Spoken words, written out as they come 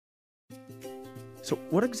So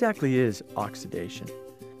what exactly is oxidation?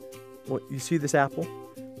 Well, you see this apple?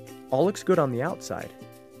 All looks good on the outside,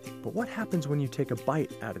 but what happens when you take a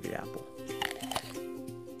bite out of the apple?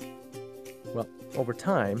 Well, over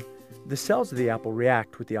time, the cells of the apple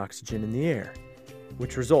react with the oxygen in the air,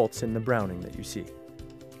 which results in the browning that you see.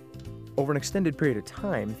 Over an extended period of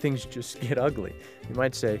time, things just get ugly. You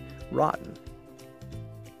might say, rotten.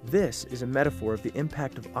 This is a metaphor of the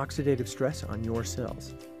impact of oxidative stress on your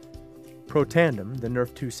cells. Protandim, the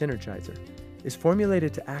Nerve2 synergizer, is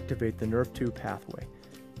formulated to activate the Nerve2 pathway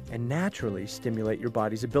and naturally stimulate your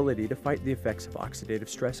body's ability to fight the effects of oxidative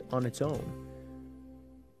stress on its own.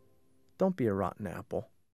 Don't be a rotten apple.